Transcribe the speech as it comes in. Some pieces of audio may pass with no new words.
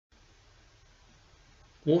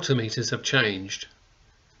Water meters have changed.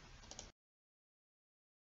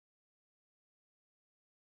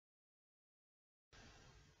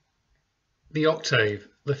 The Octave,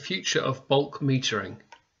 the future of bulk metering.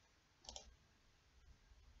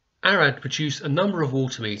 Arad produced a number of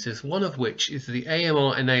water meters, one of which is the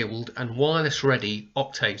AMR enabled and wireless ready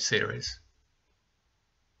Octave series.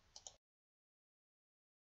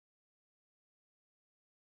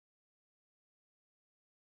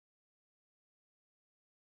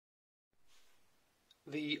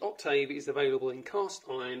 The Octave is available in cast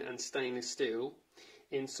iron and stainless steel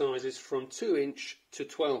in sizes from 2 inch to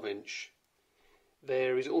 12 inch.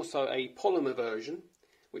 There is also a polymer version,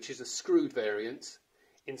 which is a screwed variant,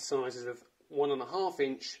 in sizes of 1.5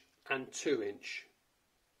 inch and 2 inch.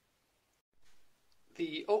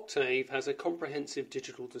 The Octave has a comprehensive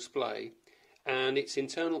digital display and its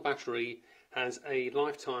internal battery has a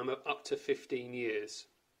lifetime of up to 15 years.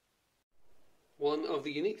 One of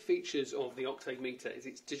the unique features of the Octave meter is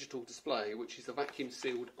its digital display, which is a vacuum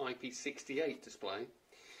sealed IP68 display.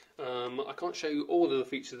 I can't show you all of the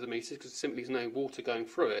features of the meter because there simply is no water going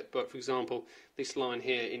through it, but for example this line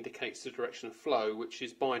here indicates the direction of flow, which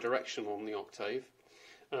is bi-directional on the Octave.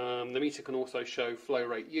 The meter can also show flow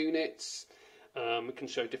rate units, it can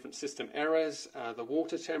show different system errors, the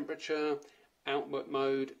water temperature, output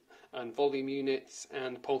mode and volume units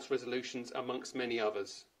and pulse resolutions, amongst many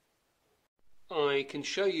others. I can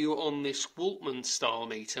show you on this Waltman style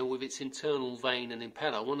meter with its internal vane and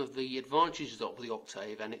impeller. One of the advantages of the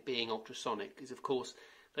Octave and it being ultrasonic is of course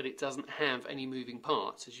that it doesn't have any moving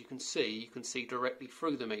parts. As you can see directly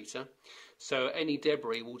through the meter, so any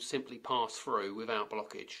debris will simply pass through without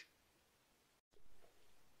blockage.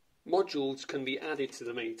 Modules can be added to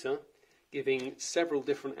the meter, giving several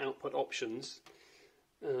different output options.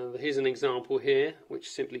 Here's an example here which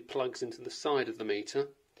simply plugs into the side of the meter.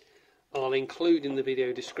 I'll include in the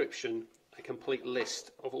video description a complete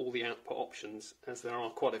list of all the output options, as there are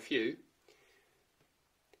quite a few.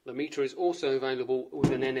 The meter is also available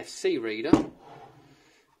with an NFC reader,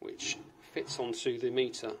 which fits onto the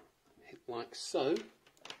meter like so.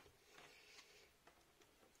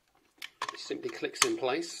 It simply clicks in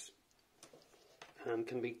place and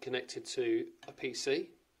can be connected to a PC.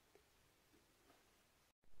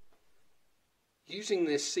 Using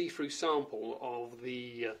this see-through sample of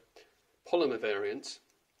the polymer variant,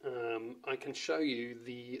 I can show you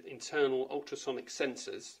the internal ultrasonic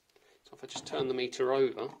sensors. So if I just turn the meter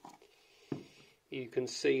over, you can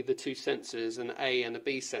see the two sensors, an A and a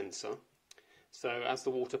B sensor. So as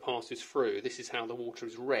the water passes through, this is how the water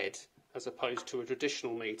is read, as opposed to a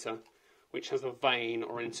traditional meter which has a vane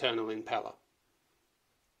or internal impeller.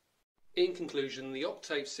 In conclusion, the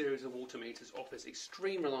Octave series of water meters offers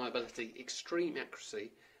extreme reliability, extreme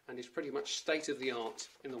accuracy, and is pretty much state-of-the-art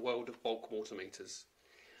in the world of bulk water meters.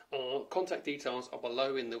 Our contact details are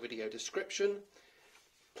below in the video description.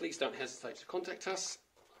 Please don't hesitate to contact us.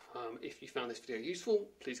 If you found this video useful,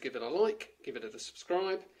 please give it a like, give it a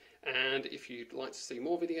subscribe, and if you'd like to see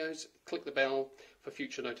more videos, click the bell for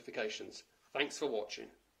future notifications. Thanks for watching.